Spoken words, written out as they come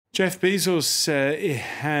Jeff Bezos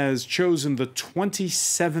has chosen the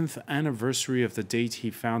 27th anniversary of the date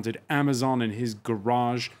he founded Amazon in his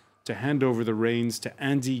garage to hand over the reins to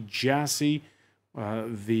Andy Jassy,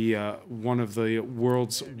 one of the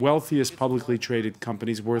world's wealthiest publicly traded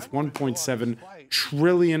companies, worth $1.7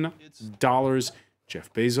 trillion.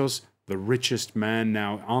 Jeff Bezos, the richest man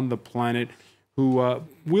now on the planet, who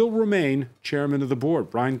will remain chairman of the board.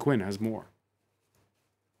 Brian Quinn has more.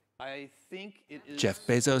 Jeff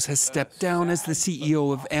Bezos has stepped down as the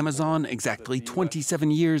CEO of Amazon exactly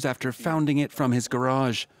 27 years after founding it from his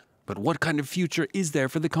garage. But what kind of future is there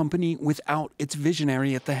for the company without its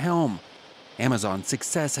visionary at the helm? Amazon's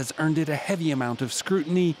success has earned it a heavy amount of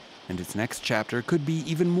scrutiny, and its next chapter could be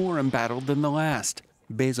even more embattled than the last.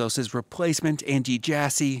 Bezos' replacement, Andy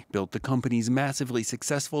Jassy, built the company's massively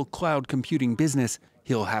successful cloud computing business.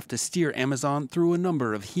 He'll have to steer Amazon through a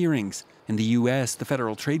number of hearings. In the U.S., the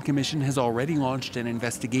Federal Trade Commission has already launched an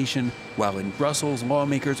investigation, while in Brussels,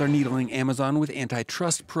 lawmakers are needling Amazon with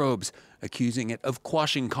antitrust probes, accusing it of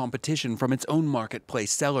quashing competition from its own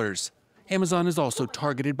marketplace sellers. Amazon is also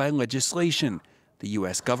targeted by legislation. The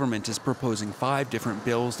U.S. government is proposing 5 different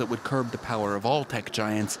bills that would curb the power of all tech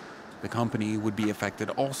giants. The company would be affected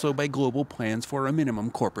also by global plans for a minimum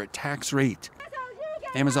corporate tax rate.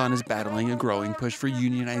 Amazon is battling a growing push for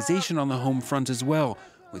unionization on the home front as well,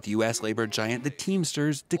 with U.S. labor giant the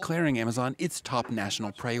Teamsters declaring Amazon its top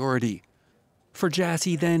national priority. For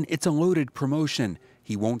Jassy, then, it's a loaded promotion.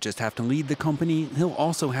 He won't just have to lead the company, he'll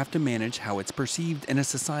also have to manage how it's perceived in a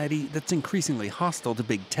society that's increasingly hostile to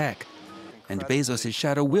big tech. And Bezos'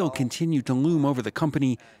 shadow will continue to loom over the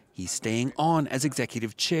company. He's staying on as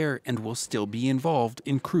executive chair and will still be involved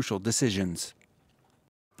in crucial decisions.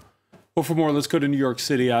 Well, for more, let's go to New York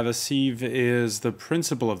City. Ava Sieve is the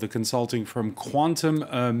principal of the consulting firm Quantum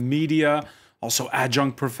Media, also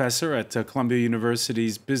adjunct professor at Columbia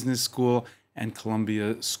University's Business School and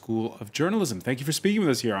Columbia School of Journalism. Thank you for speaking with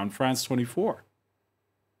us here on France 24.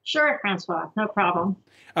 Sure, Francois, no problem.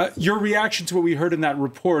 Your reaction to what we heard in that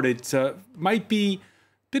report, it might be a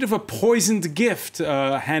bit of a poisoned gift,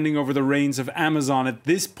 handing over the reins of Amazon at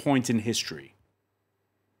this point in history.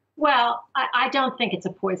 Well, I don't think it's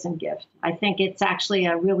a poison gift. I think it's actually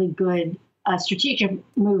a really good strategic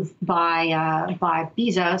move by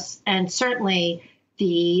Bezos, and certainly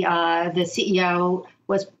the CEO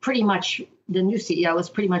was pretty much, the new CEO was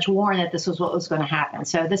pretty much warned that this was what was going to happen.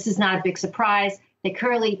 So this is not a big surprise. They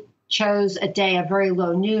clearly chose a day of very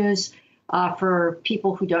low news. For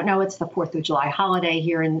people who don't know, it's the 4th of July holiday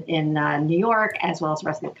here in New York, as well as the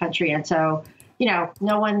rest of the country. And so,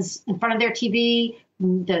 no one's in front of their TV.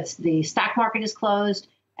 The stock market is closed,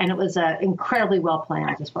 and it was incredibly well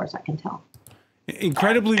planned, as far as I can tell.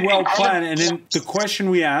 Incredibly well planned. And then the question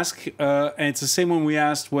we ask, and it's the same one we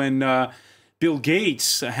asked when Bill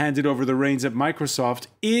Gates handed over the reins at Microsoft,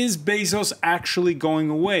 is Bezos actually going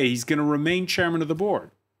away? He's going to remain chairman of the board.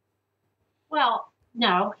 Well,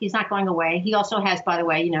 no, he's not going away. He also has, by the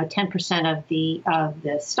way, 10% of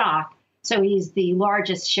the stock. So he's the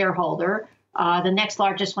largest shareholder. The next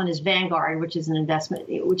largest one is Vanguard, which is an investment,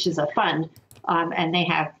 which is a fund, and they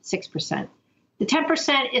have 6%. The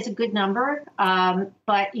 10% is a good number,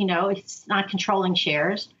 but it's not controlling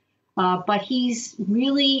shares. But he's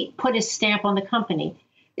really put his stamp on the company.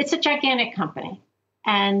 It's a gigantic company,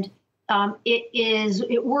 and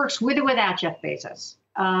it works with or without Jeff Bezos.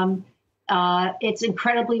 It's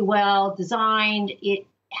incredibly well designed. It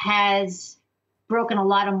has broken a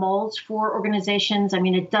lot of molds for organizations. I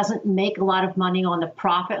mean, it doesn't make a lot of money on the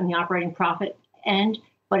profit and the operating profit end,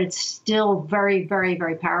 but it's still very, very,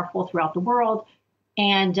 very powerful throughout the world.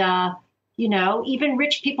 And, even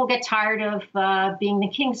rich people get tired of being the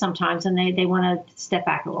king sometimes, and they want to step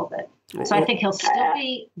back a little bit. So I think he'll still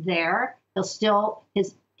be there.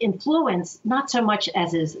 His influence, not so much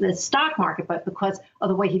as the stock market, but because of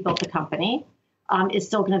the way he built the company, is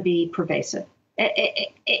still going to be pervasive.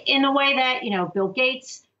 In a way that, Bill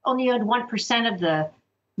Gates only owned 1% of the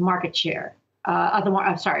market share of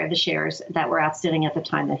the shares that were outstanding at the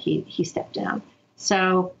time that he stepped down.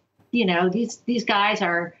 So, these guys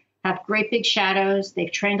have great big shadows.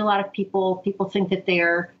 They've trained a lot of people. People think that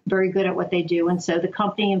they're very good at what they do. And so the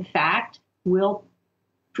company, in fact, will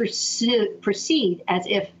proceed as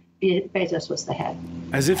if Bezos was the head.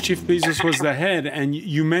 As if Jeff Bezos was the head. And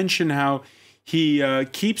you mentioned how he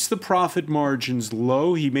keeps the profit margins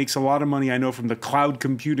low. He makes a lot of money, I know, from the cloud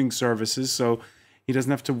computing services, so he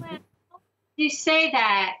doesn't have to... You say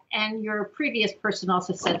that, and your previous person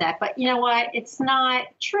also said that, but you know what? It's not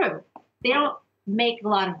true. They don't make a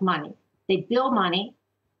lot of money. They bill money,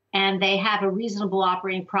 and they have a reasonable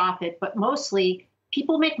operating profit, but mostly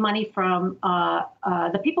people make money from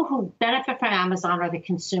the people who benefit from Amazon are the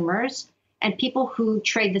consumers and people who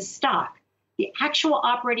trade the stock. The actual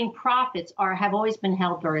operating profits have always been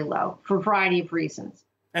held very low for a variety of reasons.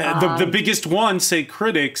 The biggest one, say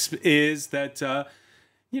critics, is that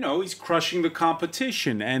he's crushing the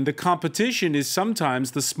competition, and the competition is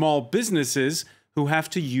sometimes the small businesses who have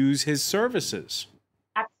to use his services.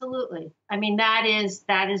 Absolutely. I mean, that is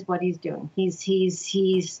what he's doing.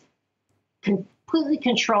 He's completely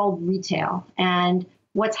controlled retail. And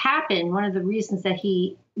what's happened, one of the reasons that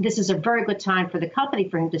this is a very good time for the company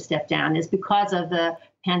for him to step down is because of the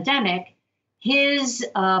pandemic. His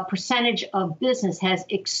percentage of business has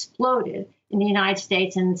exploded in the United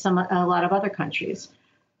States and a lot of other countries.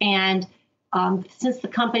 And since the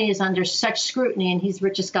company is under such scrutiny and he's the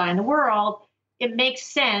richest guy in the world, it makes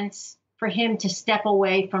sense for him to step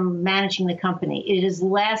away from managing the company. It is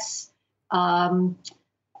less, it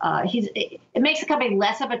makes the company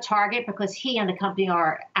less of a target because he and the company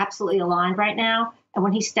are absolutely aligned right now. And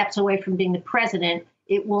when he steps away from being the president,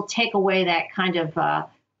 it will take away that kind of,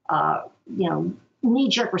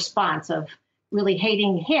 knee-jerk response of really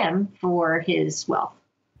hating him for his wealth.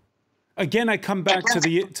 Again, I come back to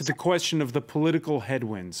the question of the political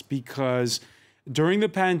headwinds, because during the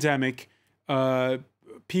pandemic,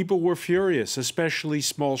 people were furious, especially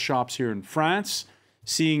small shops here in France,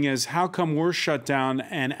 seeing as how come we're shut down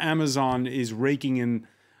and Amazon is raking in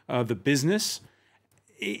the business.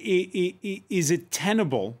 Is it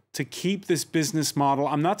tenable to keep this business model?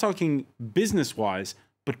 I'm not talking business-wise,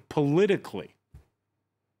 but politically.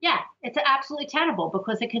 Yeah, it's absolutely tenable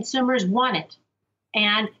because the consumers want it.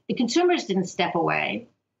 And the consumers didn't step away.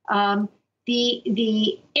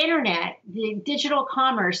 The internet, the digital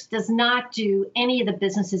commerce does not do any of the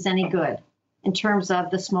businesses any good in terms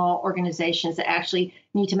of the small organizations that actually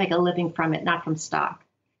need to make a living from it, not from stock.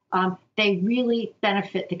 They really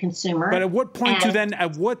benefit the consumer. But at what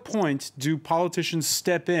point do politicians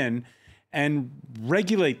step in and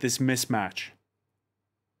regulate this mismatch?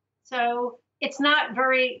 So it's not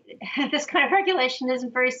this kind of regulation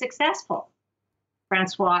isn't very successful,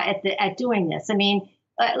 Francois, at doing this. I mean,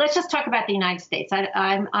 let's just talk about the United States.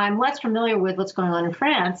 I'm less familiar with what's going on in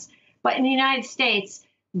France, but in the United States,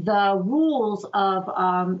 the rules of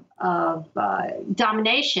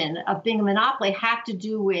domination, of being a monopoly, have to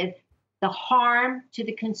do with the harm to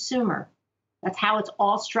the consumer. That's how it's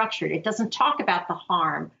all structured. It doesn't talk about the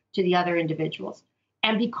harm to the other individuals.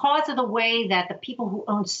 And because of the way that the people who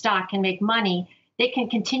own stock can make money, they can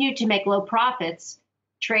continue to make low profits,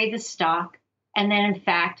 trade the stock, and then, in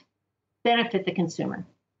fact, benefit the consumer.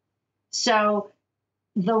 So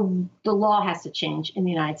the law has to change in the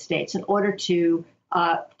United States in order to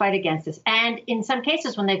fight against this. And in some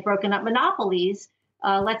cases, when they've broken up monopolies,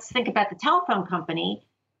 let's think about the telephone company,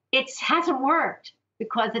 it hasn't worked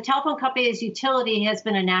because the telephone company's utility has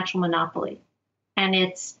been a natural monopoly. And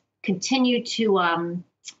it's continued to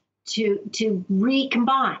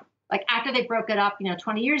recombine. Like after they broke it up,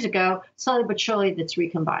 20 years ago, slowly but surely it's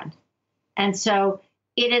recombined. And so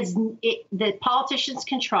the politicians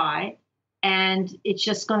can try, and it's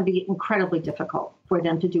just going to be incredibly difficult for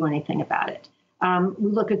them to do anything about it.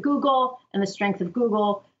 We look at Google and the strength of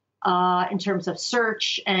Google in terms of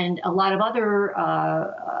search and a lot of other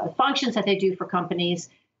functions that they do for companies.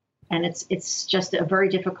 And it's just a very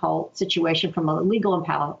difficult situation from a legal and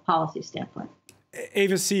policy standpoint.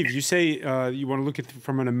 Ava Sieve, you say you want to look at it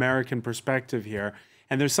from an American perspective here,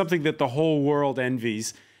 and there's something that the whole world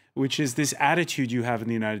envies, which is this attitude you have in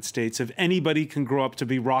the United States of anybody can grow up to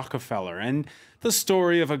be Rockefeller. And the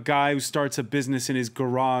story of a guy who starts a business in his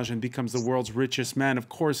garage and becomes the world's richest man, of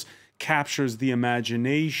course, captures the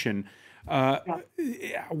imagination.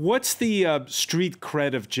 What's the street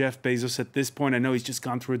cred of Jeff Bezos at this point? I know he's just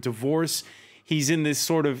gone through a divorce. He's in this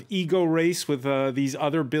sort of ego race with these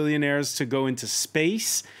other billionaires to go into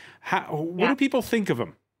space. What do people think of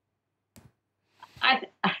him? I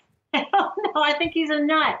don't know. I think he's a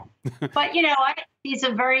nut. But, he's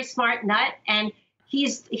a very smart nut, and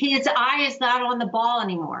his eye is not on the ball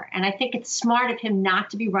anymore. And I think it's smart of him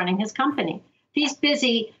not to be running his company. If he's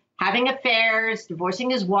busy having affairs,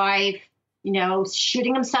 divorcing his wife,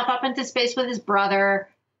 shooting himself up into space with his brother,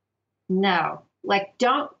 no.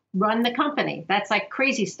 Don't run the company. That's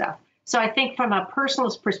crazy stuff. So I think from a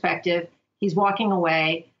personal perspective, he's walking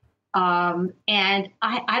away. And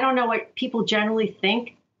I don't know what people generally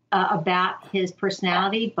think about his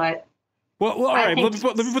personality, but well, all right. Let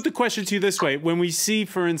me put the question to you this way: when we see,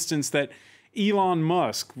 for instance, that Elon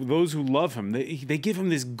Musk, those who love him, they give him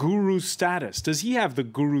this guru status. Does he have the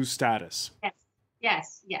guru status?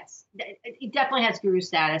 Yes. He definitely has guru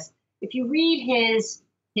status. If you read his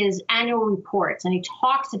his annual reports, and he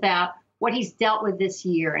talks about what he's dealt with this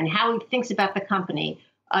year and how he thinks about the company.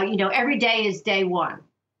 Every day is day one,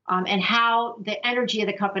 and how the energy of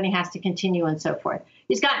the company has to continue and so forth.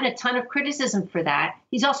 He's gotten a ton of criticism for that.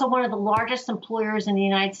 He's also one of the largest employers in the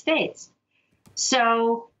United States.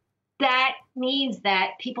 So that means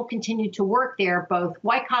that people continue to work there, both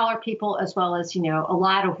white collar people as well as, a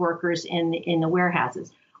lot of workers in the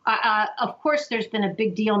warehouses. Of course, there's been a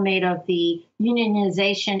big deal made of the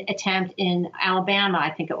unionization attempt in Alabama, I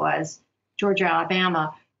think it was, Georgia,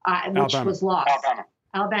 Alabama, which was lost.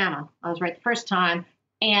 Alabama. I was right the first time.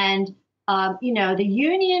 And, the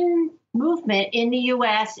union movement in the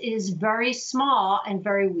U.S. is very small and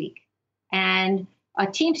very weak. And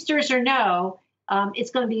Teamsters or no,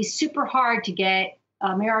 it's going to be super hard to get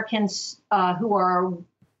Americans who are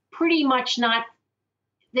pretty much not,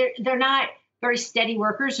 they're not very steady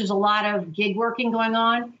workers. There's a lot of gig working going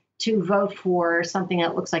on to vote for something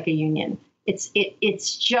that looks like a union. It's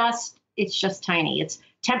just tiny. It's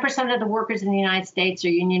 10% of the workers in the United States are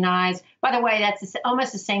unionized. By the way, that's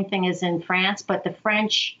almost the same thing as in France, but the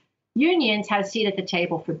French unions have a seat at the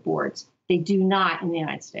table for boards. They do not in the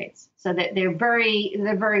United States. So that they're very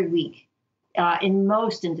weak in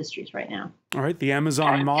most industries right now. All right. The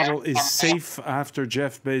Amazon model is safe after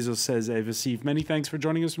Jeff Bezos says, Ava Steve, many thanks for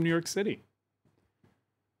joining us from New York City.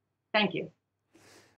 Thank you.